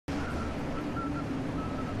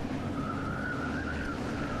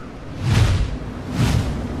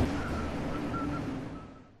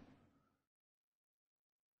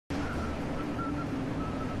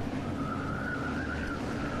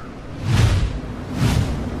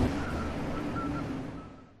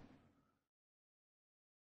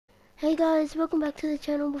Hey guys, welcome back to the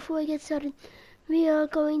channel. Before I get started, we are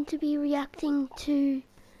going to be reacting to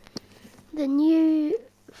the new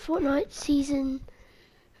Fortnite season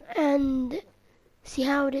and see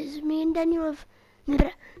how it is. Me and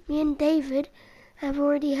David have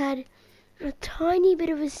already had a tiny bit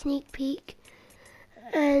of a sneak peek,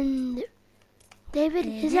 and David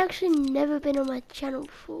has actually never been on my channel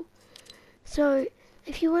before. So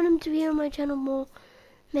if you want him to be on my channel more,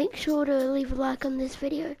 make sure to leave a like on this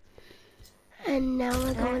video. And now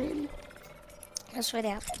we're going in. Let's read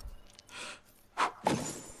out.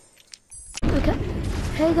 Okay.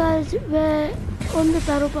 Hey guys, we're on the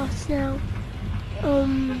battle bus now.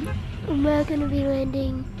 And we're gonna be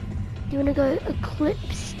landing. Do you wanna go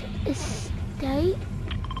Eclipsed Estate?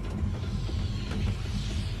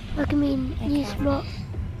 Like, I mean, new spot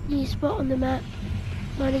on the map.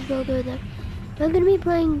 Might as well go there. We're gonna be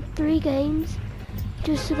playing 3 games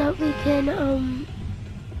just so that we can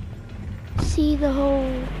see the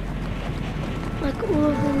whole, like, all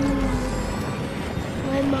of the new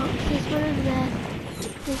landmarks. There's one over there,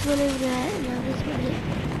 there's one over there, and now there's one here.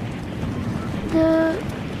 The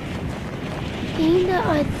thing that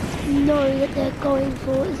I know that they're going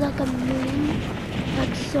for is like a moon,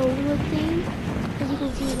 like solar thing, as you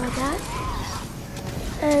can see like that.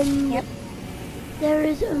 And there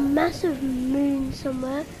is a massive moon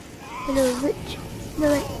somewhere, and a rich,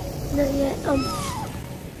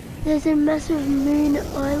 there's a massive moon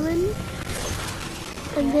island,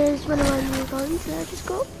 and there's one of my new guns that I just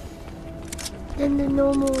got. Then the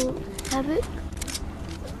normal havoc.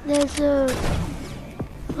 There's a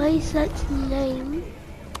place that's named.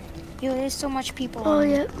 Yo, there's so much people. Oh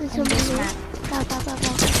yeah, there's so many.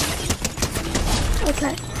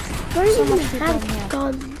 Okay, I don't even have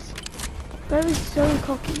guns. Bro is so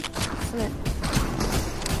cocky. Flip.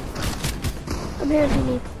 I'm here if you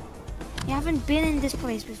need. You haven't been in this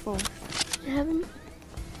place before. You haven't?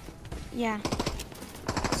 Yeah.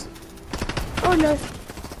 Oh no.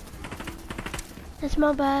 That's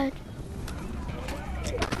my bad.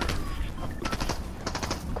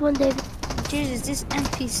 Come on, David. Jesus, this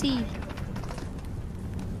NPC.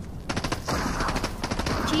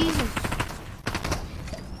 Jesus.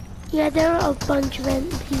 Yeah, there are a bunch of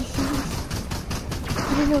NPCs. I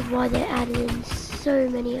don't know why they added in so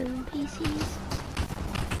many NPCs.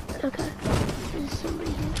 Okay, there's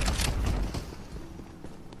somebody here.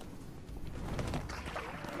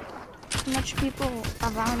 Too much people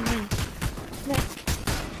around me. Look.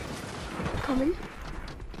 Coming.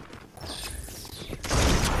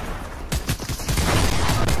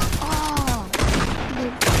 Oh!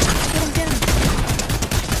 Get him.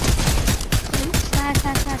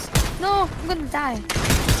 Fast. No, I'm gonna die.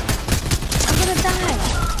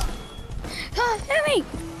 Oh, hit me!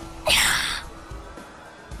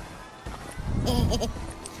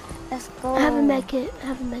 Let's go. I have a med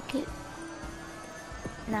kit.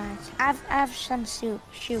 Nice. I have some shoes.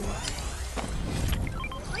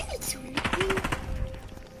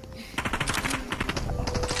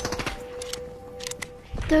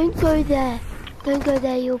 Don't go there.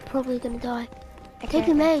 You're probably gonna die. Okay, Take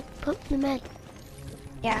the med. Put the med.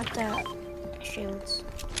 Yeah, I have the shields.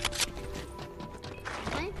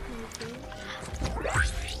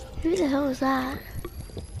 Who the hell is that?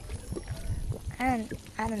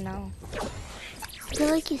 I don't know. Is that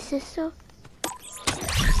like your sister?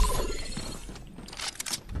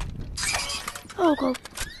 Oh god.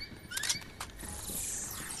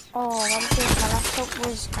 Oh, what was it? My laptop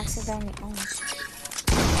was accidentally on.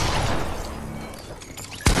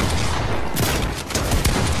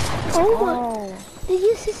 Oh my. Did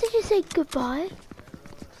your sister just say goodbye?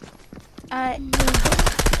 No.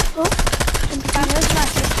 Oh. I'm with my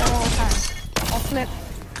sister all the time. I'll flip.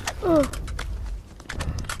 Oh.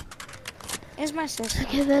 Here's my sister.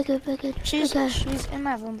 Okay, very good. She's in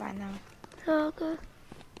my room right now. Oh, okay.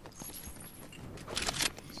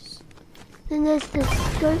 Then there's the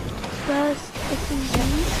scope burst SMG.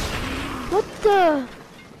 What the?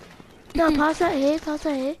 No, pass that here.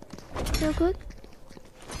 Real quick.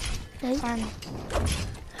 Thanks. Fine.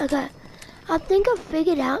 Okay. I think I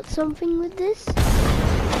figured out something with this. You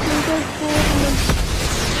can go forward and then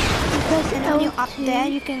you press And L2. when you're up there,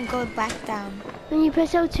 you can go back down. When you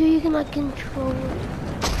press L2, you can like control it.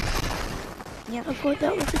 Yep. I thought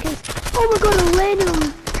that was the case. Oh my god, I landed on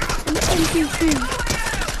an MP2.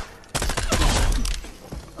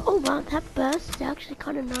 Oh wow, that burst is actually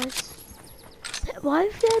kind of nice. Why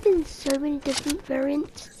have there been so many different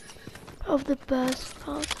variants of the burst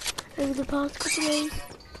pass over the past couple days?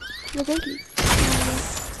 No, thank you.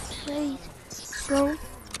 Please, roll.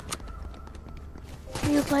 Are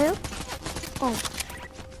you a player? Oh.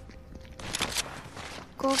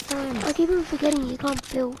 Go for him. I keep on forgetting you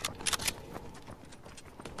can't build.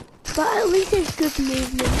 But at least there's good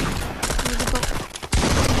movement.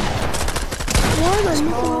 Why am I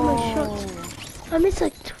missing all my shots? I missed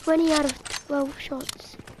like 20 out of 12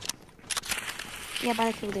 shots. Yeah, but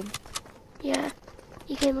I killed him. Yeah,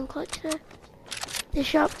 you came in clutch there. The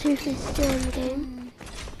sharp tooth is still in the game.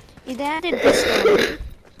 Yeah, they added this though.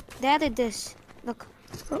 They added this. Look,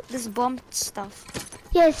 this bomb stuff.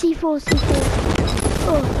 Yeah, C4, C4.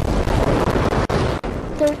 Oh.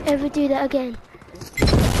 Don't ever do that again.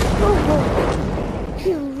 Oh,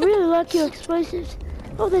 you really like your explosives.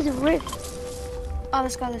 Oh, there's a rift. Oh,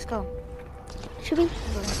 let's go, let's go. Should we?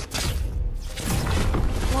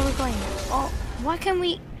 Where are we going? Oh, why can't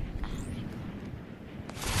we?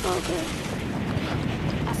 Okay.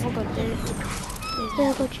 I forgot this. Yeah,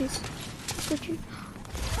 I got you. Got you.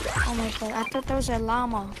 Oh my god, I thought there was a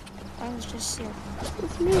llama. I was just sick.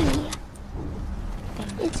 It's me.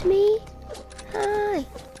 It's me. Hi.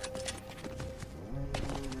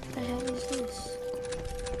 What the hell is this?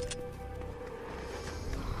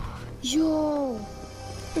 Yo!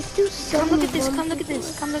 There's still so Come look many at this, bombs come look at in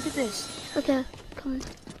this, come look at this. Okay, come on.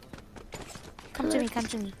 Come to me, come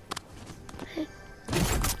to me.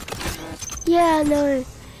 Yeah, no.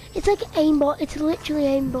 It's like aimbot. It's literally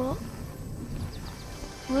aimbot.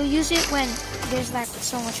 We'll use it when there's like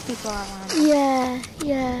so much people around. Yeah,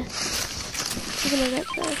 yeah. We're gonna get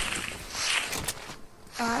there.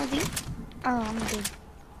 Are they? Oh, I'm good.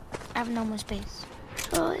 I have no more space.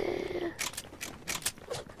 Oh, yeah.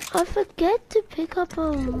 I forget to pick up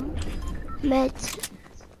meds.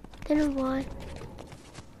 Don't know why.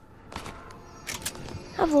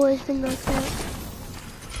 I've always been like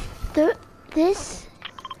that. This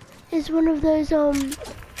is one of those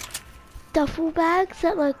duffel bags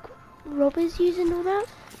that like robbers use and all that.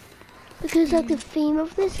 Because like the theme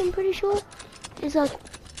of this, I'm pretty sure, is like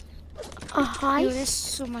a heist. Yo, there's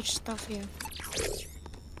so much stuff here.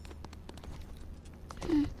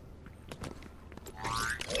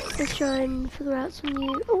 Let's try and figure out some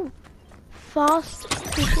new. Oh, fast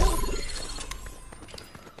fishing.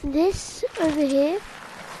 This over here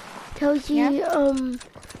tells you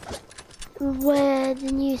where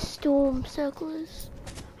the new storm circle is.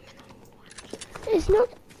 It's not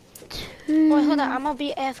too. Wait, hold on. I'm gonna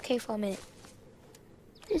be AFK for a minute.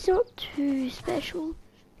 It's not too special,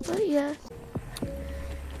 but yeah.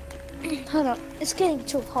 Hold on. It's getting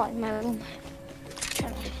too hot in my room.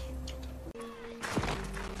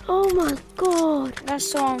 Oh my god.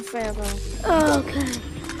 That's so unfair, bro. Okay.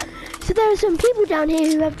 So there are some people down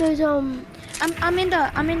here who have those I'm in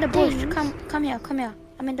the bush. things. Come here.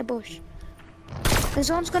 I'm in the bush. The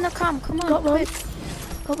zone's gonna come. Come on, Got one. quick.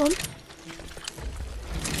 Got one.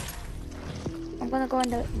 I'm gonna go in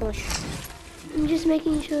the bush. I'm just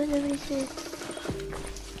making sure nobody's safe.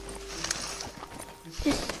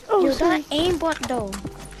 Just Yo, sorry. that aimbot though.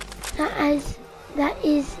 That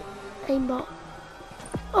is aimbot.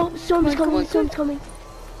 Oh, storm's coming. Storm's coming.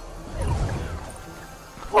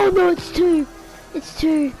 Oh no, it's two. It's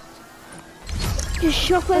two. Just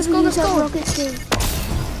shockwave and use that rocket thing.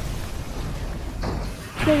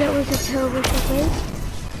 No, that was a terrible shockwave.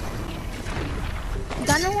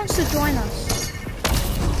 Daniel wants to join us.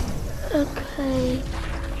 Okay.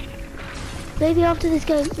 Maybe after this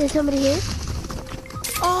game, there's somebody here.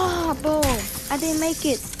 Oh, bro. I didn't make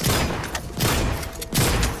it.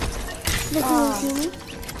 They can see me.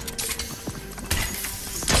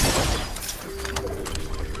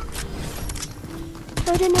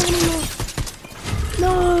 I don't have any more.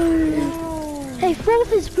 No. Hey,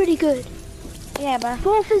 fourth is pretty good. Yeah, but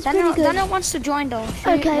Fourth is pretty good. Daniel wants to join though. Should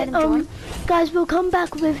we Okay, let him join? guys, we'll come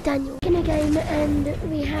back with Daniel in a game, and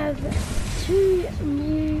we have two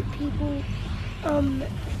new people.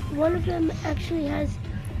 One of them actually has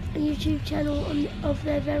a YouTube channel of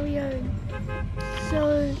their very own.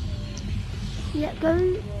 So, yeah, go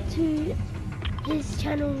to his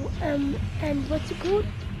channel, and what's it called?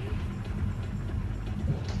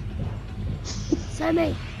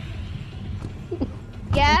 Sammy,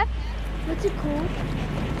 Yeah? what's it called?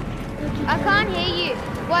 I can't hear you.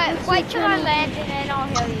 Wait till I land and then I'll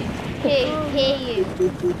hear you. Hear you.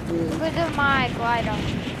 Because of my glider.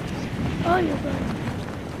 Oh, you're good.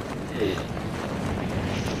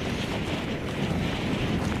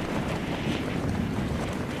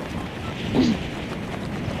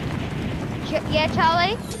 Yeah,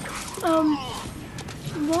 Charlie?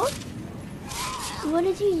 What? What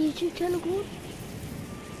is your YouTube channel called?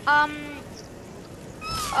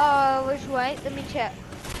 Which way? Let me check.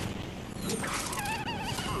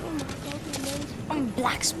 I'm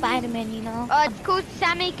Black Spider-Man, you know. It's called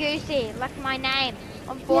Sammygoosey, like my name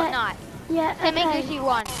on Fortnite. Yeah, Sammygoosey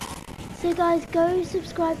won. So guys, go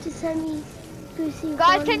subscribe to Sammygoosey.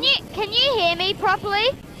 Guys, can you hear me properly?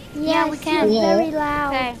 Yeah, we can. You're very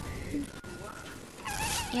loud. Okay.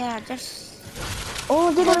 Yeah, just.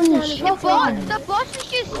 Oh, they got me shot. The bosses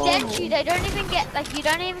just sent you. They don't even get you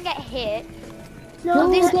don't even get hit. No,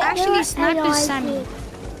 this there actually are snipers, AIs Sammy. here.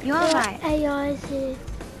 You're There are right. AIs here.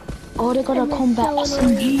 Oh, they got a And they're combat so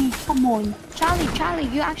SMG. Come on. Charlie,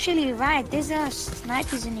 you're actually right. There's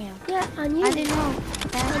snipers in here. Yeah, I knew. I didn't know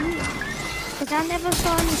that. Because I never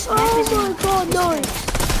saw any snipers Oh my god, no!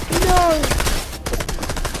 No!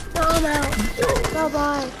 No, I'm out. Bye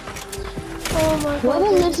bye. Oh my god. Whoever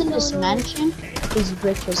this lives is in so this annoying. mansion is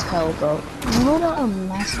rich as hell, bro. What a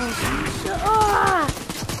massive. Ah!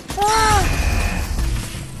 Ah!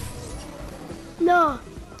 No.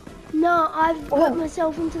 No, I've got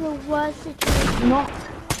myself into the worst situation. No.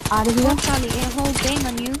 Out of here. Oh, Charlie, a whole gang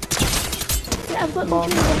on you. Yeah, I've got Bomb.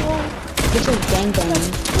 into the wall. This is gang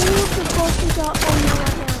banging. All of the bosses are on me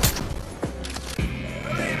right now.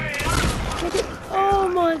 Look at, oh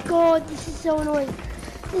my god, this is so annoying.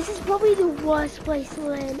 This is probably the worst place to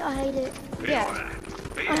land. I hate it. Yeah.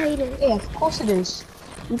 I hate it. Yeah, of course it is.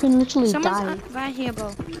 You can literally Someone's die. right here, bro.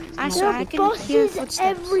 I There swear I are can hear bosses footsteps.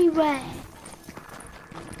 everywhere.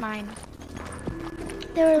 Mine.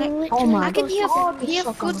 There are Like, literally oh my I can hear, God, the hear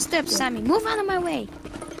shotgun. footsteps, Sammy. Move out of my way.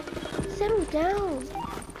 Settle down.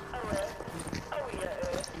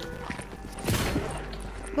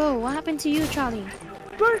 Whoa, what happened to you, Charlie?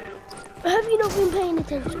 Bro, have you not been paying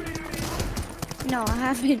attention? No, I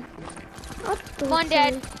haven't. I thought Come on, so.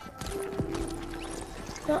 Dad.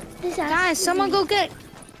 No, this has Guys, to someone be- go get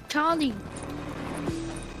Charlie.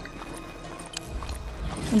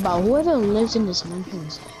 But whoever lives in this mansion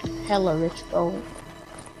is hella rich, bro.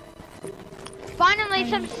 Finally,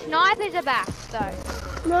 some snipers are back,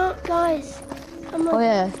 though. No, guys. I'm like Oh,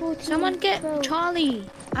 yeah. 14, Someone get 12, Charlie.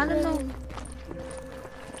 I don't know. 11.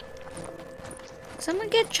 Someone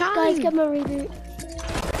get Charlie. Guys, get my reboot.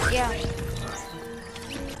 Yeah.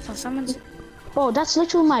 Oh, someone's. Bro, that's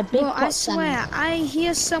literally my big Bro, I pot, Sammy. swear, I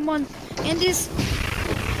hear someone in this.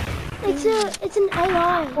 It's an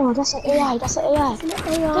AI. Oh, that's an AI. That's an AI. It's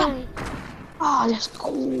an AI. Oh, that's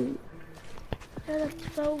cool. There are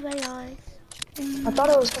like 12 AIs. I thought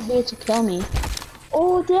it was here to kill me.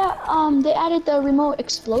 Oh, they added the remote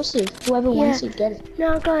explosive. Whoever wants it, get it.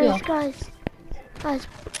 No, guys, Yeah. guys,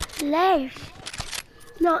 play.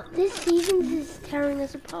 No, this season is tearing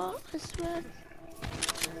us apart. I swear.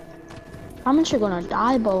 I'm sure gonna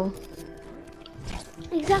die, bro.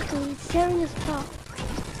 Exactly, it's tearing us apart.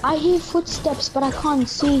 I hear footsteps, but I can't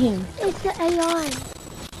see him. It's the AI.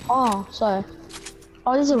 Oh, sorry.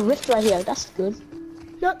 Oh, there's a rift right here. That's good.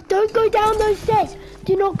 No, don't go down those stairs.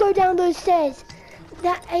 Do not go down those stairs.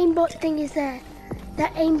 That aimbot thing is there.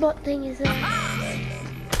 That aimbot thing is there.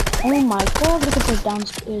 Oh my god, look at the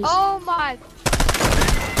downstairs. Oh my.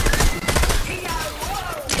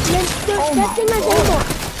 That thing has aimbot.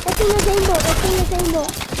 That thing has aimbot. That thing has aimbot.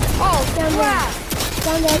 Oh, Down there. crap.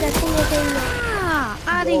 Down there, that thing has aimbot.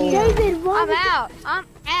 Ah, out of here. David, why I'm would you- out. I'm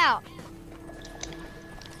out.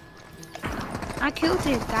 I killed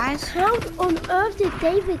it, guys. How on earth did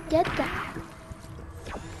David get that?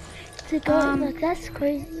 To go like that's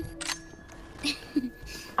crazy.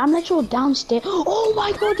 I'm literally downstairs. Oh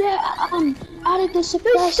my god, they added the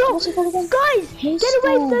suppressed. stop. What's it called again? Guys, Hey, get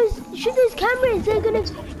away from stop. those! Shoot those cameras! They're gonna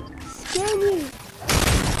scare you.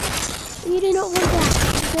 You do not want that.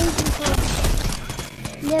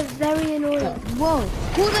 They're very annoying. Whoa,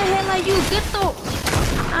 who the hell are you? Get the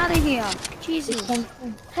out of here. Jesus.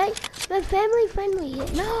 Hey, we're family friendly here.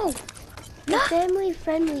 No. We're family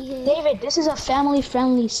friendly here. David, this is a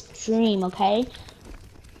family-friendly stream, okay?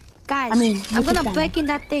 Guys, I mean, I'm look gonna at break in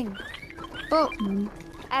that thing. Oh,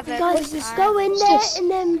 Guys, just go in there this? and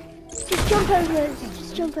then just jump over those.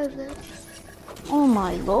 Just jump over those. Oh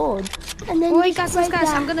my lord. And then wait, just guys, break guys,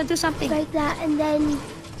 that. I'm gonna do something. Break that and then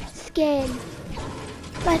scan.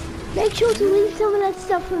 But make sure to leave some of that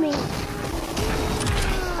stuff for me.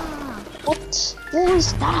 What? What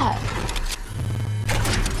was that?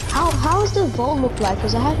 How does the vault look like?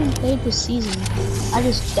 Because I haven't played this season. I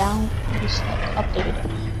just updated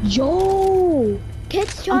it. Yo!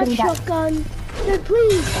 Kids charge doing that. shotgun. No,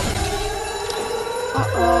 please.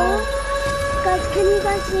 Uh-oh. Guys, can you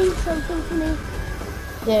guys leave something for me?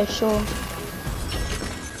 Yeah, sure.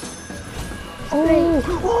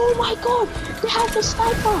 Oh my god! They have the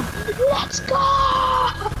sniper! Let's go!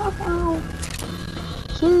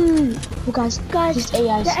 Oh guys, these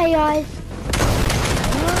AIs. The AIs.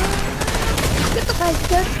 Guys,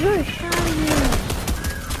 don't push.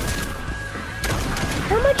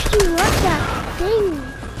 How much do you like that thing?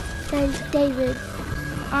 Thanks, David.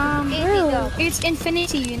 Easy dog. It's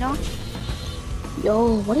infinity, you know.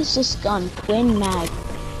 Yo, what is this gun? Twin mag.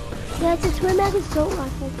 Yeah, it's a twin mag assault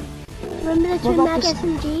rifle. Remember the twin about mag this-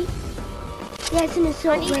 SMG? Yeah, it's an I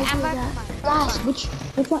assault need rifle. ammo That. for my Guys, which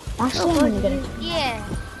one? Actually, Oh, I'm gonna get it. Yeah.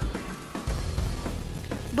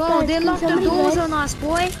 Bro, Guys, they can locked the somebody doors res? on us,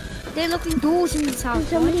 boy. They're locking doors in this Can house, boy.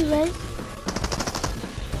 somebody res?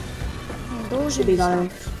 Doors Should in be this gone.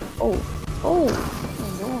 house. Oh, oh.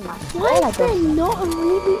 Why is there not a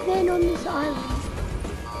reboot van on this island?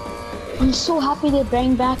 I'm so happy they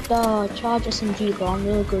bring back the charge SMG, bro. I'm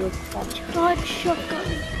really good with that. Charge shotgun.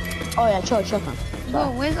 Oh yeah, charge shotgun.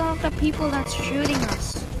 Bro, where's all the people that's shooting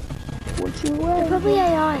us? What you They're wearing? probably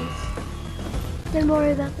AIs. Don't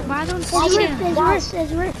worry about them. Why don't There's see rift, them? there's rift,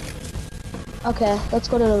 there's rift. Okay, let's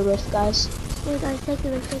go to the rift, guys. Yeah, guys, take the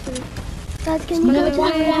rift, take the rift. Guys, can you go to the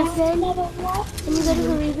Another reboot van? Where Can you go to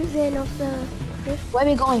the reboot van off the rift? are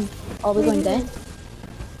we going? Oh, we're going there.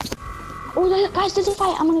 Oh, guys, there's a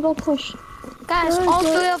fight. I'm gonna go push. Guys, No, all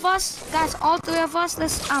don't. three of us. Guys, all three of us.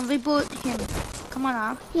 Let's reboot him. Come on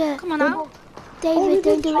now. Yeah. Come on now. David,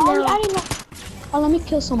 don't do it I now. didn't know. Oh, let me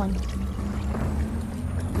kill someone.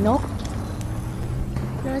 Nope.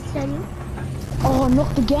 Nice, Daniel. Oh,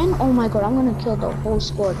 knocked again? Oh my god, I'm gonna kill the whole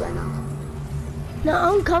squad right now. No,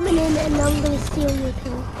 I'm coming in and I'm gonna steal your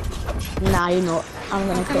kill. Nah, you know, I'm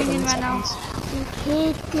gonna kill coming them in in right now. seconds. I'm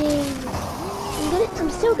kidding. I'm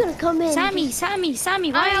still gonna come in. Sammy,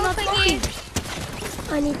 why are you not helping talking?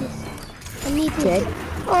 I need this. I need this. Dead.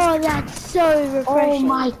 Oh, that's so Oh refreshing.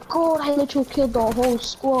 my god, I literally killed the whole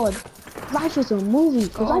squad. Life is a movie,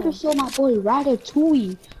 cause I just saw my boy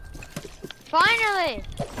Ratatouille. Finally,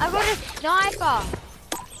 I got a sniper.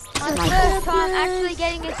 My Sniper. first time actually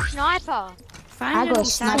getting a sniper. I Finally, got a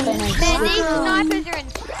sniper Sammy. and Man, I these snipers are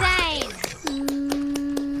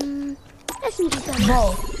insane. SMG gun.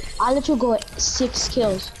 Bro, I literally got 6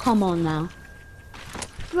 kills. Come on now.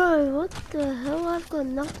 Bro, what the hell? I've got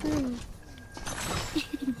nothing.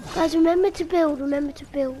 Guys, remember to build. Remember to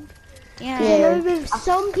build. Yeah. You know, with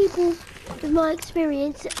some people, with my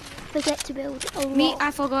experience, forget to build a lot. Me,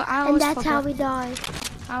 I forgot. I and always that's how forgot. we die.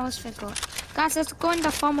 I always forgot. Guys, let's go in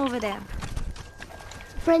the farm over there.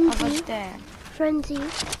 Frenzy. Over there. Frenzy.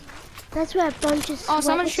 That's where a bunch of Oh,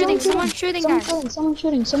 someone's shooting. Someone's shooting, guys. Someone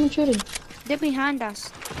shooting. They're behind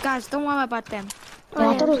us. Guys, don't worry about them. Oh, I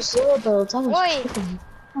yeah. thought it was 0 builds. I was Oi. tripping.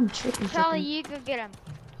 I'm tripping. Charlie, you go get him.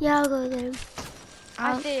 Yeah, I'll go get him.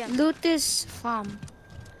 I'll see him. loot this farm.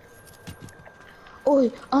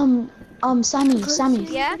 Oi, Sammy.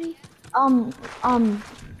 Yeah? You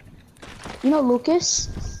know Lucas?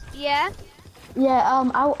 Yeah? Yeah,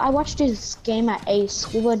 I watched his game at Ace.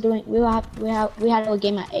 We had a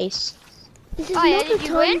game at Ace. This is Oh, yeah, not the did you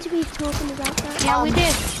time win? to be talking about that. Yeah, we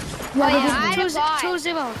did. Oh yeah, I had a buy.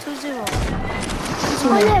 2-0. 2-0.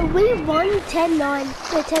 Oh yeah, we won 10-9. No,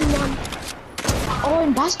 10-1. Oh,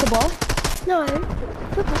 in basketball? No,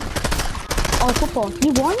 football. Oh, football.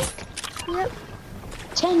 You won? Yep,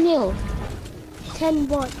 10-0.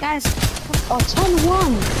 10-1. Guys, Oh,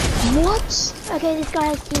 10-1. What? Okay, this guy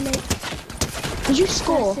has teammates. Did you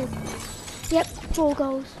score? Yep, 4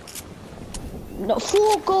 goals. No,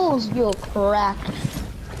 4 goals. You're cracked.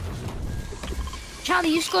 Charlie,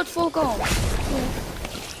 you scored 4 goals.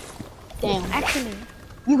 Damn. Actually.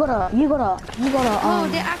 You gotta. Oh,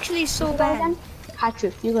 they're actually so bad. Hat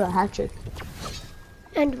trick. You got a hat trick.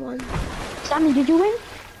 And 1. Sammy, did you win?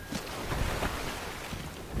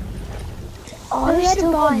 Oh, you're he had a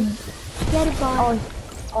still buy. winning. He had a buy.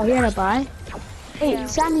 Oh, you had a buy? Hey, Yeah.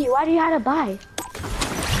 Sammy, why do you have a buy?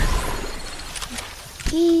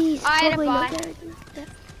 He's I had a probably buy. not there.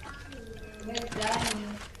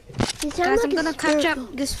 He sounds Guys, like I'm a gonna catch squirrel.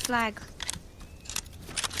 up this flag.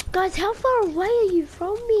 Guys, how far away are you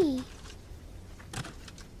from me?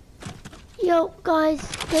 Yo, guys,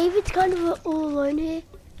 David's kind of all alone here.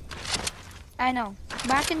 I know.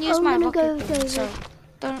 But I can use I'm my gonna rocket go with thing, David. so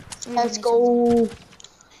don't really Let's miss go.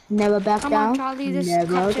 Never back it. Come down. on, Charlie, this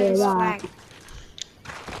Never capture this give up. flag.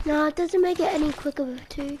 No, it doesn't make it any quicker with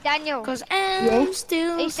 2. Daniel, Because Yeah? I'm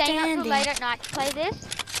still are you staying up till standing. late at night to play this?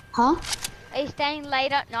 Huh? Are you staying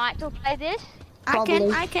late at night to play this?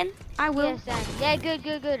 Probably. I will. Yes, Dan. Yeah,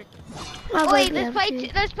 good. I Oi, won't be let's able play.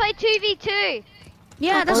 to. Let's play 2v2.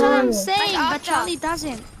 Yeah, that's what I'm Oh. saying, Like but after. Charlie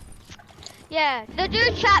doesn't. Yeah, the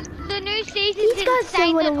new season's These guys insane.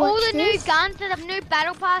 don't wanna And all watch the new this. guns and the new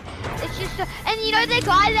battle pass. It's just, and you know the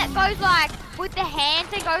guy that goes like with the hands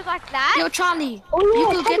and goes like that. Yo, Charlie, Oh, you yeah,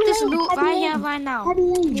 could get Heavy this Rain, loot Heavy right Rain. here, right now. Heavy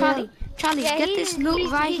Rain. Charlie, Yeah, get he's- this loot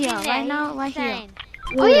he's- right he's here, in there. right now, He's right here. insane.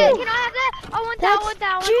 Oh yeah, can I have that? I want that. I That's want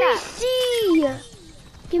that. I want that. juicy!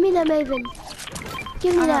 Give me that Maven.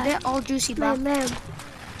 Give me that. They're all juicy, bro. Man.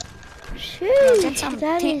 Get Shoot, some.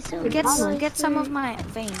 that is so nice, Get some man. of my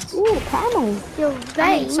veins. Ooh, camel. Your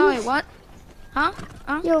veins? Sorry, what? Huh?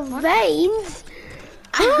 Your what? veins?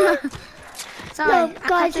 Sorry, No, I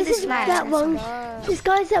guys, cut this is lag, that that's one. all. This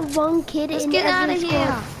guy's that one kid Let's in get out every of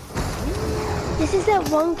squad. here. This is that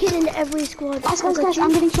one kid in every squad. Guys, I got you.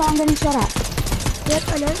 I'm getting shot at. Yep,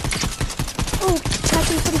 I know. Oh,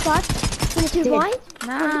 catching 45. Gonna do Dead. right.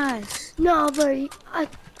 Nice. No, bro. I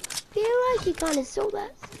feel like you kind of saw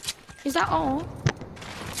that. Is that all?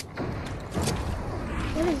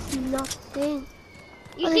 That is nothing.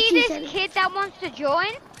 You Oh, see the this 270. kid that wants to join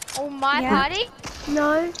on my Yeah. party?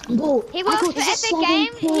 No. Bro, He I works got for Epic 7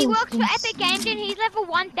 Games. He kills works for in Epic Games and he's level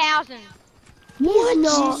 1000. He's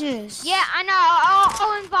not. Jesus. Yeah, I know.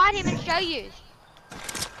 I'll invite him and show you.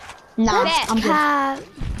 Nah, Bet. I'm good. Cap.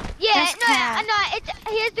 Yeah, That's cap. no.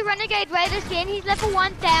 Here's the Renegade Raider skin. He's level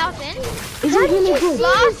 1000. Is it really good?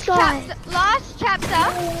 This guy. Last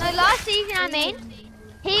season, I mean,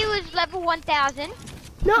 he was level 1000.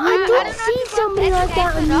 No, I I don't did know see if you somebody watch like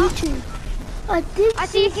that on Epic Games or not. YouTube. I did I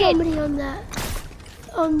see see a kid. somebody on that.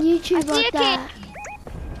 On YouTube I see a like kid. that.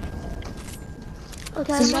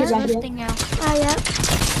 Okay, This kid man. right here. Lifting now. Oh, yeah.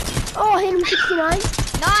 Oh, I hit him 69.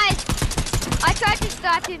 Nice. I tried to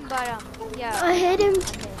start him, but yeah. I hit him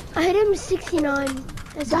 69.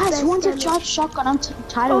 That's the Guys, best who wants a damage. charge shotgun? I'm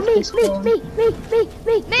tired Oh, of me. this game. Wait,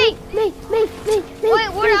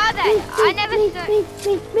 what are they? I never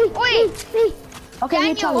saw- Oi. Okay,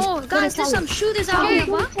 here, Daniel. Charlie. Oh, guys, there's some shooters out Charlie. here,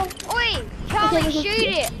 bro. Oi, Charlie, Okay. shoot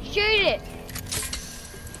it. Shoot it.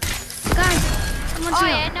 Guys, someone's Oh,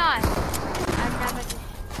 here. yeah, nice. I've never...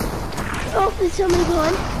 Oh, there's somebody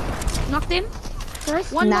behind. Knocked him.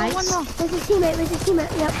 Nice. One Nice. more. Where's his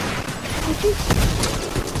teammate? Yep. Got you.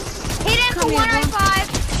 Hit him for Come here, bro.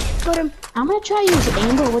 105. Got him. I'm gonna try to use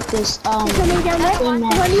angle with this, There's somebody down there. thing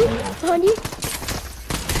that- Behind you. Behind you.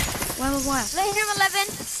 Where? Let him 11.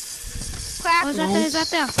 Oh, Crack. he's right there, he's right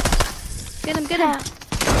there. Get him.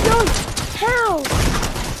 How? No.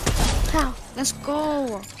 How? Let's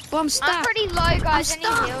go. Bomb I'm stack. pretty low, guys. Any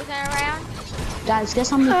stuck. heals around? Guys, guess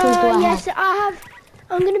how many kills do I Yes, have? I have.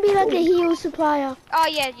 I'm gonna be like a heal supplier. Oh,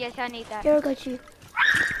 yes, I need that. Here, I got you.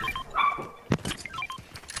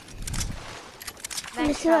 I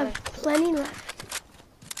Thanks, still Charlie. have plenty left.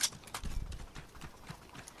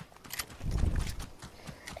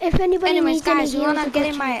 If anybody Anyways, needs any guys, you heals, wanna I get got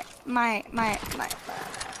in my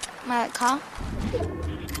car?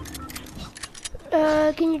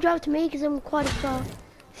 Can you drive to me? Because I'm quite a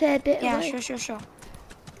fair bit Yeah, away. sure.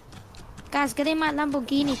 Guys, get in my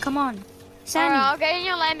Lamborghini. Come on, Sammy. Alright, I'll get in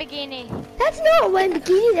your Lamborghini. That's not a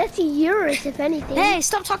Lamborghini, that's a Urus, if anything. Hey,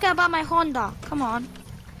 stop talking about my Honda. Come on.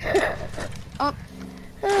 Oh,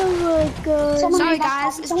 Oh my god. Sorry, I got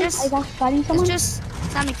guys, fighting it's someone? just- I got fighting someone? it's just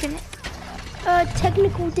Sammy.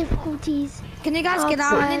 Technical difficulties. Can you guys Oh, get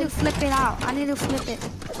out? I need to God. flip it out. I need to flip it.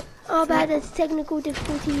 Oh, bad, that's technical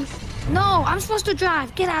difficulties. No, I'm supposed to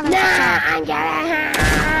drive. Get out of Nah, the car. I'm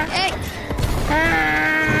gonna Hey,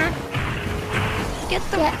 get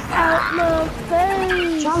the. get out my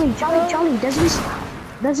face. Charlie, does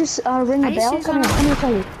this ring Are a you bell? serious Come or here, not? come here,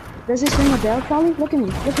 Charlie. Does this ring a bell, Charlie? Look at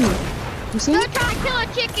me. You see? Go Look try and kill a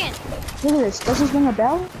chicken. at this. Does this ring a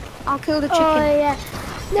bell? I'll kill the chicken. Oh yeah.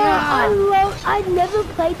 No, Yeah. I've never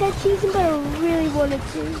played that season, but I really wanted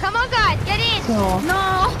to. Come on, guys, get in. No.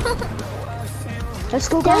 No. Let's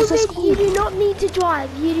go, guys. Let's David, go. you do not need to drive.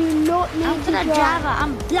 You do not need I'm to gonna drive. drive.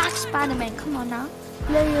 I'm Black Spider-Man. Come on now.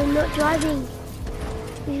 No, you're not driving.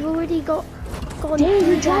 We've already gone Dang, through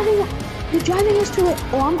you're driving us to it.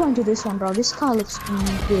 Oh, I'm going to this one, bro. This car looks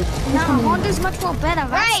good. Now Honda's much more better,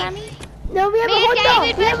 right, Right. Sammy? that. No, we have Me a and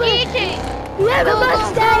Honda. David We have versus you a, two. we have a Go, go,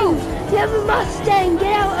 Mustang. We have a Mustang.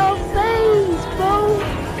 Get out our face, bro.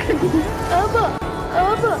 Over.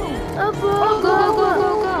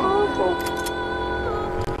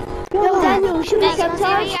 Yo, Daniel, should we Mega City,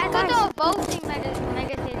 sabotage? I thought they were both in Mega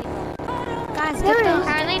City. Guys, There get it the, is.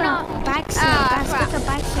 Apparently get not. the bike set. Ah, Guys, crap. get the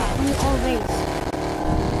bike set. We all race.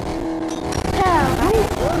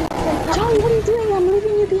 Charlie, what are you doing? I'm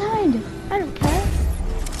leaving you behind. I don't care.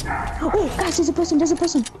 Oh, guys, there's a person.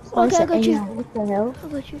 Oh, Okay, it's I an got you. AI. What the hell? I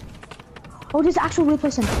got you. Oh, there's an actual real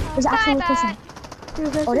person. There's an actual real person.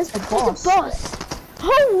 Oh, that's the boss. That's the boss.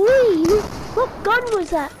 Holy! What gun was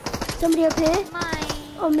that? Somebody up here? Mine.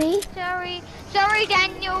 On me? Sorry,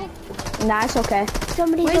 Daniel. Nah, it's okay.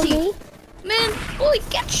 Somebody's Where's on he? me? Man, oi,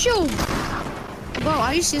 get you! Bro,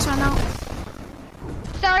 are you serious right now?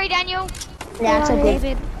 Sorry, Daniel. Yeah, it's okay.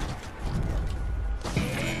 David.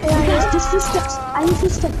 Guys, there's footsteps. I hear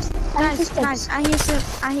footsteps. Guys, I hear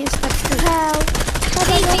steps too. How?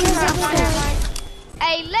 These things are fun.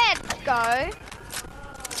 Hey, let's go.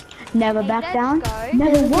 Never Hey, back let's down. go.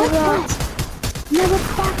 Never what? Never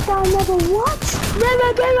back down. Never what?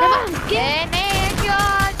 Never give up! Finish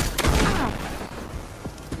your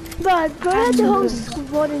But go ahead to whole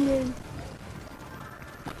squad in him.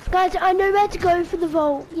 Guys, I know where to go for the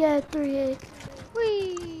vault. Yeah, through here.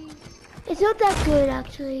 Whee. It's not that good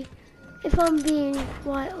actually, if I'm being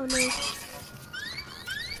quite honest.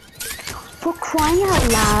 For crying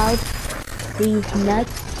out loud, these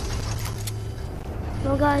nuts.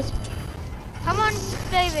 Well guys, Come on,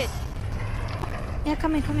 David. Yeah,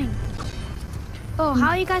 coming. Oh, how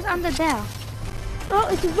are you guys under there? oh,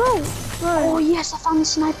 it's a vault. Oh Bro, yes, I found the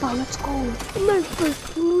sniper. Let's go. no, bro,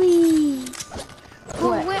 please. Oh,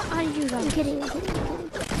 What? where are you I'm guys? kidding.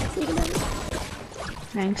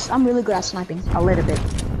 Thanks. I'm really good at sniping. A little bit.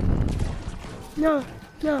 No.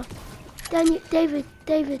 Daniel, David,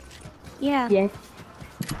 Yeah. Yeah.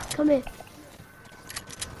 come here.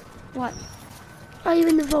 What? Are you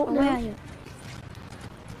in the vault Oh, now? where are you?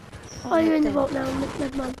 Are you in the vault now?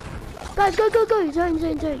 Never mind. Guys, go.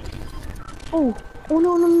 Zone. Oh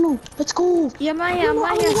no. Let's go. Yeah, I'm right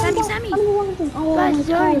here. Sammy. Oh, Guys, my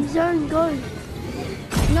God. zone, go.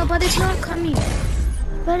 No, but it's not coming.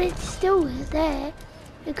 But it's still there.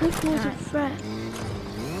 It could cause a threat.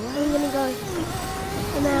 I'm gonna go.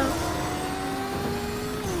 I'm out.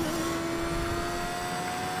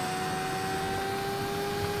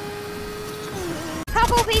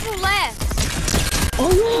 Couple people left.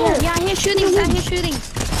 Oh yeah. Yeah, I hear shooting.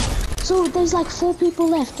 So there's like 4 people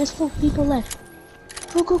left. There's 4 people left.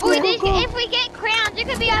 Go. Ooh, if we get crowns, it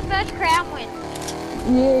could be our first crown win.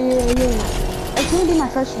 Yeah. It's gonna be my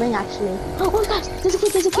first ring actually. Oh guys, there's a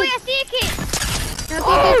kid. Oh, I see a kid. Now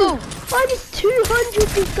go. I just 200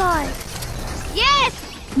 this guy. Yes.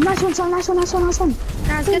 Nice one.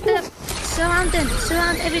 Guys, get the surround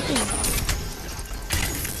everything.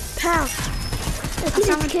 Pow. I see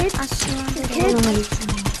this kid. I surrounded Kid. it.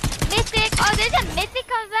 Mythic. Oh, there's a mythic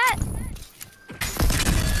on that.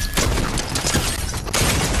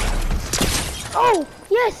 Oh,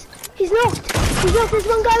 yes. He's knocked. There's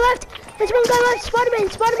one guy left. Spider-Man.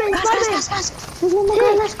 Guys. There's one more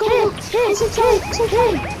guy left. Go. Here.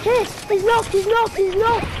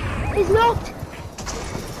 He's knocked.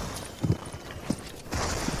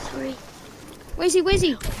 Sorry. Where's he?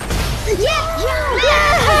 Yes!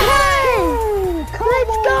 Oh,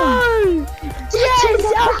 Let's go! Yes,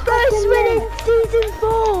 our first win in season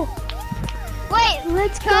 4. Wait,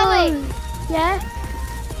 Let's Charlie. go. Yeah?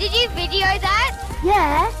 Did you video that?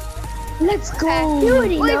 Yeah? Let's go. You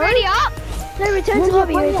already We know. ready up? No, return to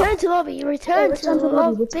lobby. Return to lobby. Guys,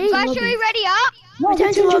 Guys, should we ready up?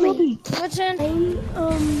 Return to lobby. What's in?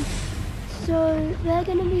 So we're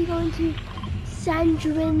gonna be going to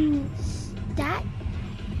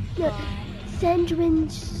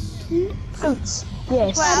Sandrin's Fruits.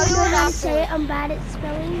 Yes. Well, I don't know how to after. say it. I'm bad at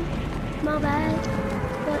spelling. My bad.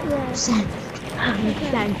 But yeah.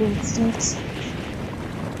 Sandwich fruits.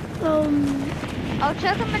 I'll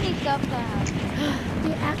check how many subs I have.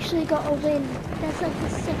 We actually got a win. That's like the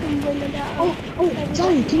second win of that. Oh,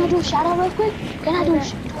 sorry, can I do a shout out real quick? Can I do a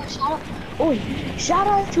shout out? Oh, shout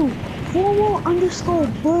out to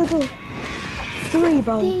 _burger 3,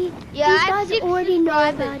 bro. These Yeah, I have guys 6 already know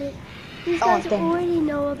subscribers. about it. These guys dang. already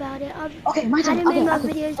know about it. I've Okay, my had turn. them in my Okay.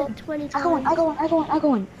 videos like 20 I times. go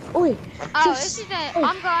on. Oh, wait. Oh, Just- this is it. hey,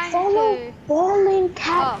 I'm going follow to. Ballin'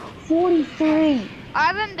 Cat 43. I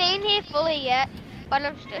haven't been here fully yet, but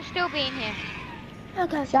I'm still being here.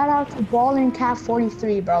 Okay. Shout out to Ballin' Cat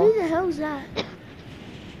 43, Who bro. the hell's that?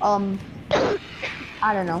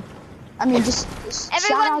 I don't know. I mean, just shout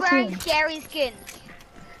Everyone's out to wearing him. scary skins.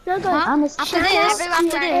 No, guys. I'm a Shout this, out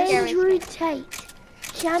everyone's to wearing scary Andrew Tate.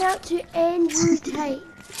 Shout out to Andrew Tate.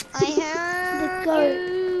 I heard goat.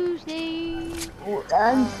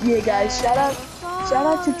 you Yeah, guys, shout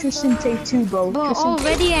out to Tristan Tate too, bro. But Tristan Tate.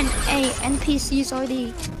 already an NPC's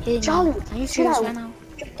already hitting. Charlie, Are you chill serious out. right now?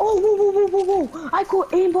 Oh, whoa. I got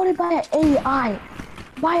aimbotted by an AI.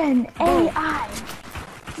 By an AI.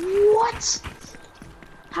 What?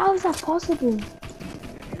 How is that possible?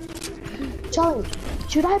 Charlie,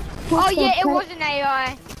 should I put Oh the yeah, it play- wasn't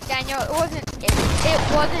AI, Daniel. It wasn't. It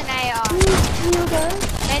wasn't AI. You go.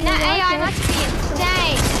 And that AI must be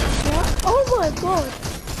insane. What? Oh my god.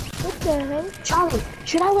 What the hell? Charlie,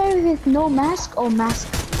 should I wear it with no mask or mask?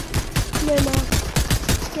 No, no.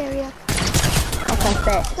 Scarier. Okay,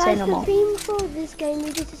 fair. Say Guys, no the more. theme for this game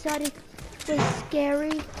we just decided was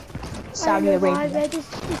scary. Saudi I don't know why, Arabia. we're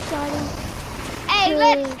just deciding. Hey, Yeah.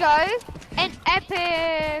 let's go. An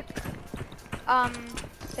epic.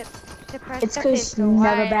 It's cause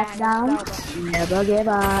never back down, never give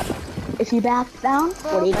up. If you back down,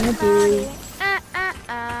 what are you gonna do?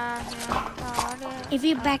 If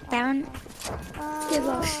you back down, Give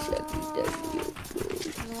up.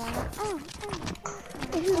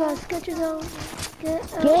 If you guys get your own,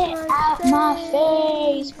 get out my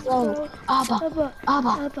face, bro. Abba, Abba, Abba,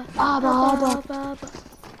 Abba, Abba, Abba. Abba.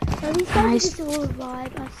 At least I Nice. just all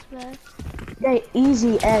vibe, I swear. Yeah,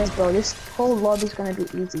 easy as, bro. This whole lobby's gonna be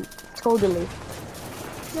easy. Totally.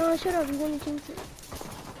 No, shut up, you're gonna jinx it.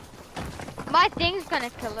 My thing's gonna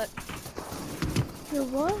kill it. Your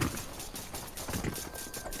what?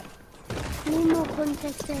 Need more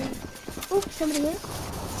context then. Oh, somebody here.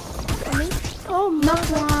 Somebody. Oh my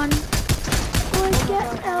god. Boy,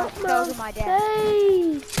 get out Those are my my dad.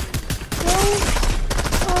 face.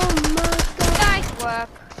 Oh my god. Nice work.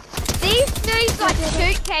 These new like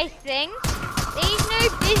suitcase things, these new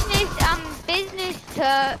business to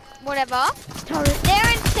whatever, Turret. they're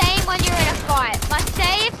insane when you're in a fight. Like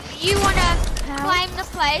say if you wanna How? claim the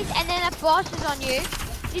place and then a boss is on you,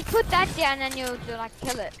 just put that down and you'll like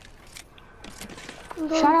kill it.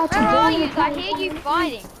 Shout out to Where are Dave. you? I hear you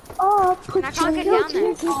fighting. Oh, put I can't your get down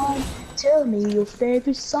there. earbuds on. Tell me your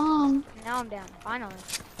favorite song. Now I'm down, finally.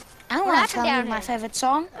 I don't What want to happened tell you down my here? favorite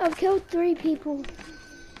song. I've killed 3 people.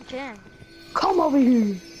 Jim. Come over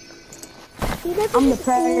here. You guys I'm are the just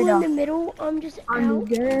all predator. in the middle. I'm just I'm out.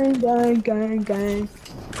 the gang.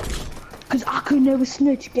 Cause I could never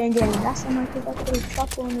snitch, gang. That's how much I put a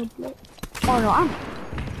truffle on the block. Oh no,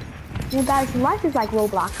 you guys, life is like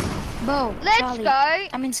Roblox. Bo, Let's Charlie, go.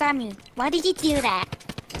 I mean Sammy, why did you do that?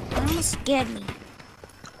 You almost scared me.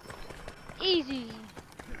 Easy.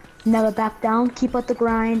 Never back down, keep up the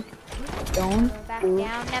grind. Don't. Never back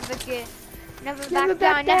down, never get. Never Never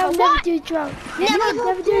back down, never never what? do drugs. Never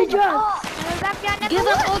Never do drugs. Never back down, never Give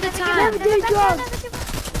what? up all the Never give time. up, Never do back down, drugs. never give up.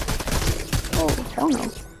 Oh, hell no.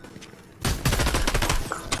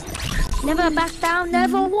 Never back down,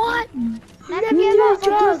 never what? Never Never give do up, never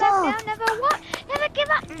drugs. back down, never what? Never give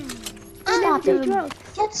up. Never Stop do it. drugs.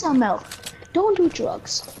 Get some milk. Don't do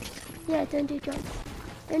drugs. Yeah, don't do drugs.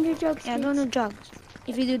 Don't do drugs. Yeah, kids. don't do drugs.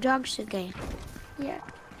 If you do drugs, you're gay. Yeah,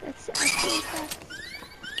 that's actually fact.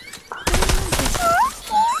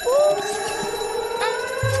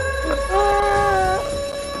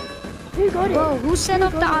 Who got it? Bro, who set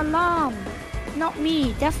up the got it? alarm? Not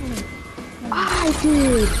me, definitely. I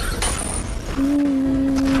did. You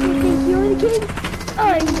think you're the king?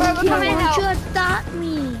 Oh, Bro, we're you coming Why out. would you attack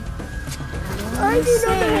me? I do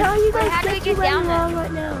not know how you Wait, guys how do we get get to where down you there? are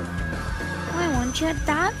right now. Why won't you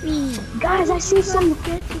attack me? Guys, I see some.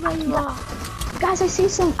 Get to where you are. Guys, I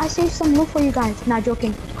saved some loot for you guys. Not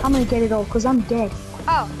joking. I'm gonna get it all, cause I'm dead.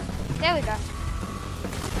 Oh, there we go.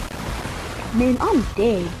 Man, I'm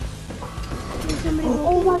dead. There's somebody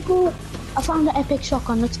Oh walking. my god. I found the epic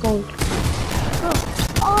shotgun. Let's go.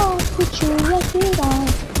 Oh, put your record on.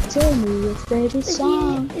 Tell me your favorite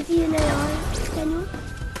song. Is he an AI, Daniel?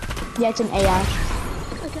 Yeah, it's an AI.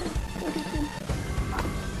 Okay. Okay.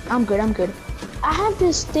 I'm good. I have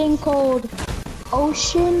this thing called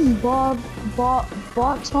Ocean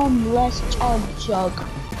Bottomless Jug.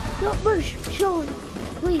 Not Bush, Sean,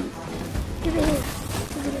 please. Give it here.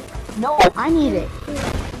 Give it here. No, I need it.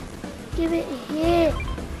 Here. Give it here.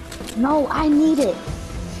 No, I need it.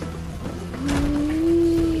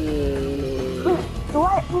 Do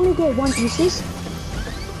I only get one pieces?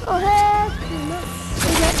 Oh, heck no. We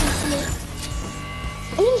got infinite.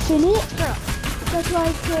 Infinite? That's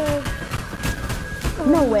like,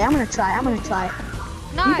 No way, I'm gonna try.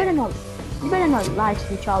 No. You better not lie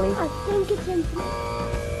to me, Charlie. I think it's infinite.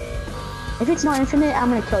 If it's not infinite, I'm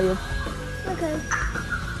gonna kill you. Okay.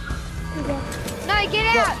 Okay. No, get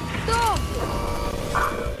out. Stop.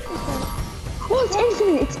 Oh,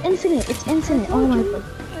 it's infinite. Oh my god.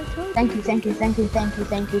 I told you. Thank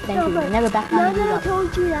you. No, Never back now down. that I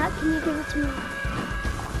told you that, can you give it to me?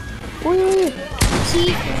 Wait. See,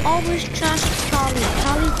 always trust Charlie.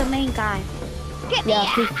 Charlie's the main guy. Get me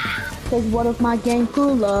Yeah, out. cause what if my gang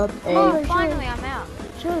pull up? Hey. Oh, finally I'm out.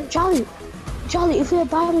 Sure. Charlie, if you're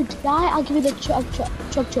about to die, I'll give you the chug.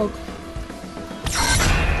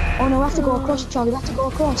 Oh no, we have to go across, Charlie. We have to go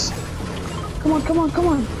across. Come on.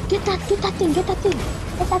 Get that thing.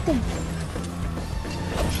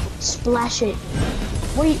 Splash it.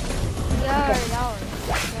 Wait.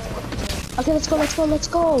 Okay, let's go.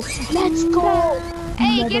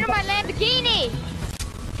 Hey, get in my Lamborghini.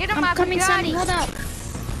 Get in my I'm coming, Sammy. Bugatti. Hold up.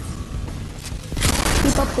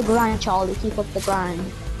 Keep up the grind, Charlie. Keep up the grind.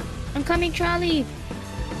 I'm coming, Charlie.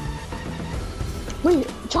 Wait,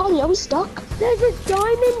 Charlie, are we stuck? There's a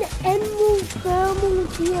diamond emerald thermal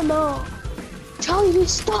DMR. Charlie, we're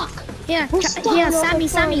stuck. Here, We're stuck. here, No, Sammy,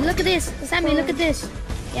 it's fine. look at this. Sammy, look at this.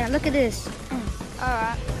 Yeah, look at this.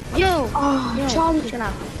 Alright. Yo. Oh, Yo, Charlie. chill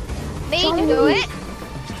out. Me Charlie, do it.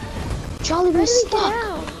 Charlie, we're How do we get stuck.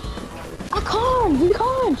 out? I can't. We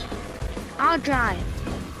can't. I'll drive.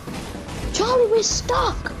 Charlie, we're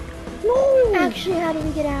stuck. No. Actually, how do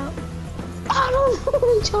we get out? I don't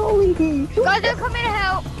know, Charlie. Guys, I'm coming to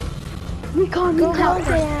help. We can't. Go We Can't can't.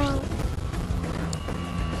 get out.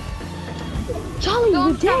 Charlie,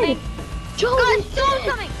 we're Storm's dead. coming. Charlie, Guys, we're storm's dead.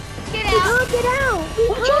 coming. Get We out. can't get out. We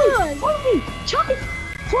Oh, Charlie, can't. follow me. Charlie,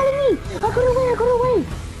 follow me. I got away. I got away.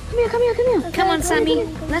 Come here. Come here. Come here. Come on, Okay, Sammy. go,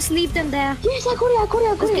 go, go. Let's leave them there. Yes, I got it. I got it. I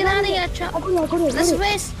got Let's it. get I out of got it. here, I Chuck. got it. I got it. Let's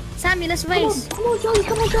race. Sammy, let's Come on, race. come on, Charlie.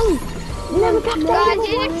 Come on, Charlie. Never back down. Guys, Never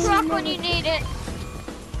use what? a truck when you need it.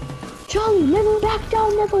 Charlie, never back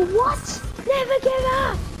down. Never what? Never give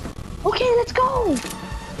up. Okay, let's go.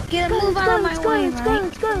 Get a Go, move let's out go, of my let's go, way, let's go, right?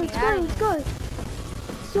 let's go, let's go, let's go.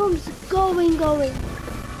 Storm's going.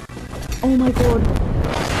 Oh my god.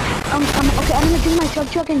 Okay, I'm gonna do my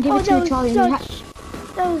chug and give it to you, Charlie.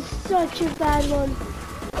 That was such a bad one.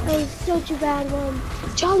 That was such a bad one.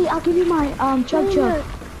 Charlie, I'll give you my chug. No,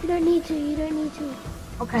 you don't need to. You don't need to.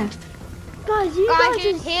 Okay. Guys, you Guys, guys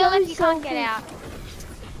just are heal so if you can't selfish. get out.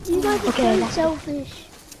 You guys are Okay, so that's- selfish.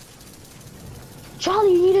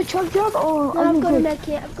 Charlie, you need a chug or No, are you I've got a good? med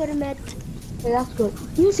kit. I've got a med. Okay, that's good.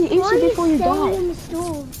 Use it Why are you before you staying die. in the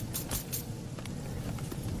storm?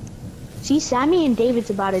 See, Sammy and David's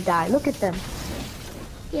about to die. Look at them.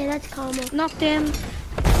 Yeah, that's karma. Knocked him.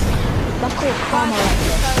 That's called karma.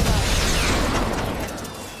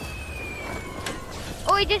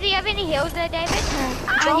 Oh, does he have any heals there, David?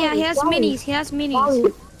 Ah, yeah, he has Charlie. minis. He has minis.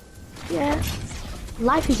 Charlie, Yeah.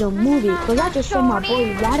 life is a movie. Cause I just saw my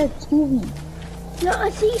boy Ratatouille. No, I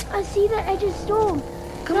see the edge of storm.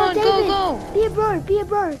 Come No, on, David, go. Be a bird.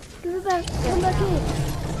 Come back here.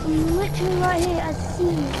 I'm literally right here. I see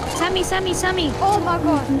you. Sammy. Oh my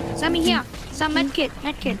god. Sammy here. Some medkit.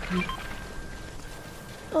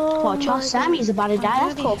 Oh Well, my Charles, Sammy's about to die.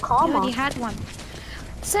 That's called You already karma. had one.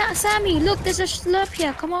 Sammy, look, there's a slurp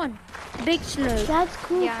here. Come on. Big slurp. That's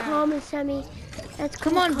cool, Yeah. karma, Sammy. That's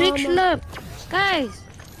cool, Come on, big karma. slurp. Guys.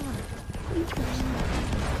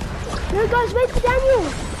 No, guys, wait for Daniel.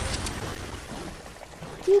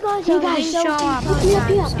 You guys Hey, are guys, so show up. Pick me up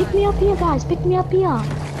here. entitled. Pick me up here, guys. Pick me up here.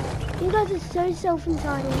 You guys are so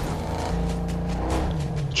self-entitled.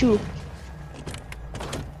 True.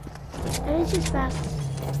 And it's just facts.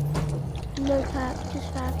 No cap, just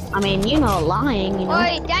facts. I mean, lying,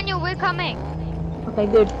 Oi, Daniel, we're coming. Okay,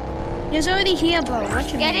 good. He's already here, bro.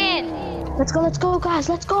 What you Get mean? in. Let's go, guys.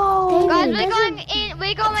 Let's go. Guys, David,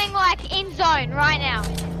 we're going like in zone right now.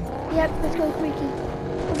 Yep, let's go freaky.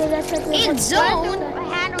 Although that's like In zone?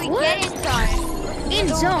 How do we What? get in zone? In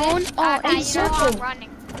zone? Oh, Okay, in you know circle. I'm running.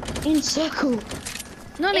 In circle.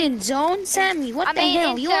 Not in zone, Sammy. What I the mean,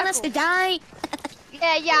 hell? in You want us to circle. die?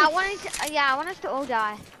 Yeah, I want us to all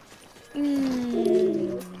die.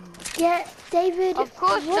 Mm. Yeah, David. Of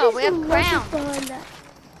course what not, is we the have logic crowns. behind that?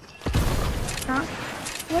 Huh?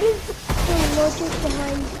 What is the logic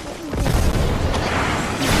behind what you did?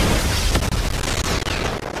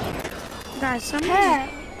 Guys, somebody. Yeah.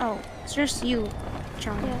 Oh, it's just you,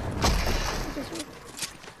 Charlie.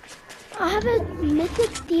 I have a mythic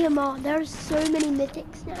DMR. There are so many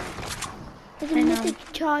mythics now. There's a I know.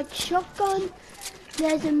 mythic charged shotgun.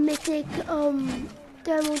 There's a mythic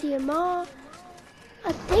thermal DMR.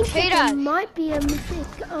 I think that there Peter. might be a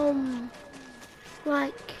mythic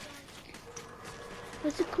like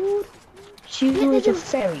what's it called? She Yeah, was there's a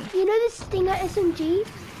fairy. You know this Stinger SMG?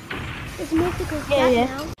 It's mythical Yeah, that yeah.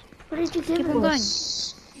 now. What did you give Keep him? on going.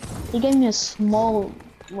 He gave me a small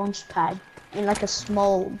launch pad and like a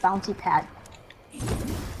small bounty pad.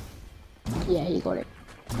 Yeah, he got it.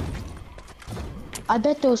 I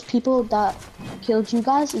bet those people that killed you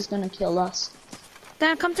guys is gonna kill us.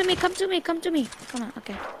 Dan, come to me. Come on,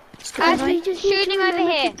 okay. Just keep Guys, on going. We just need Shooting to over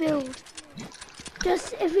remember here. to build.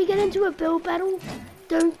 Just if we get into a build battle,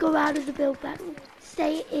 don't go out of the build battle.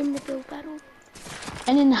 Stay in the build battle.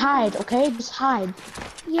 And then hide, okay? Just hide.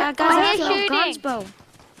 Yeah, Guys, Oh, I he's have no shooting. guns, bro.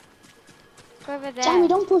 Over there. Sammy,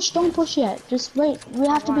 don't push yet. Just wait. We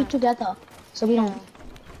have to be together. So we don't.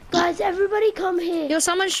 guys, everybody come here. Yo,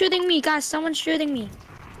 someone's shooting me, guys. Someone's shooting me.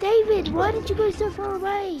 David, why did you go so far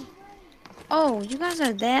away? Oh, you guys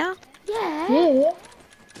are there? Yeah. Yeah.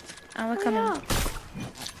 Oh, we're Hurry coming. up.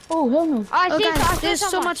 Oh, hell no. I Oh, see, I guys, see there's so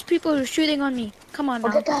someone. much people shooting on me. Come on now.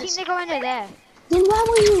 Okay, I think guys. they're going to there. Then why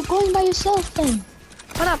were you going by yourself then?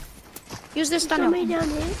 Hold up. Use this tunnel. Somebody down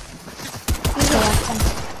here.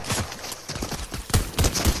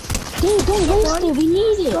 Dude, don't waste it. We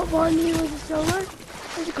need it. Got one here with a solo.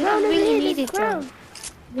 There's a crown over really here. need There's a it, crown.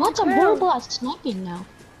 What? I'm horrible at sniping now.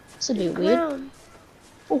 It's a bit weird. Crown.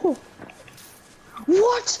 Oh.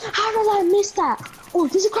 What? How did I miss that? Oh,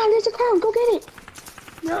 there's a crown, go get it.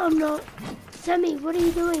 No, I'm not. Sammy, what are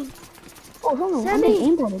you doing? Oh, hold on, Sammy.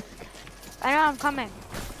 I'm aimbotted. I know, I'm coming.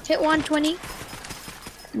 Hit 120.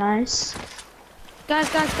 Nice.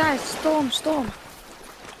 Guys, storm.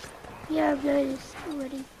 Yeah, I've noticed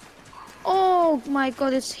already. Oh my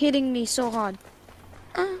god, it's hitting me so hard.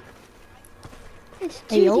 It's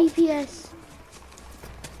 2 Hey, yo. DPS.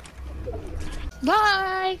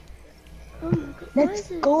 Bye! Oh my god. why Let's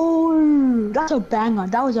is it- go. That's a banger.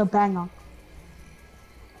 That was a banger.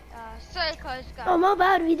 So close, guys. Oh my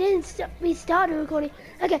bad, we started recording.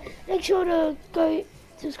 Okay, make sure to go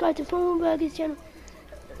subscribe to Formal Burger's channel.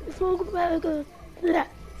 Formal Burger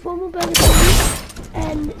channel,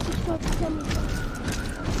 and subscribe to Sammy's channel.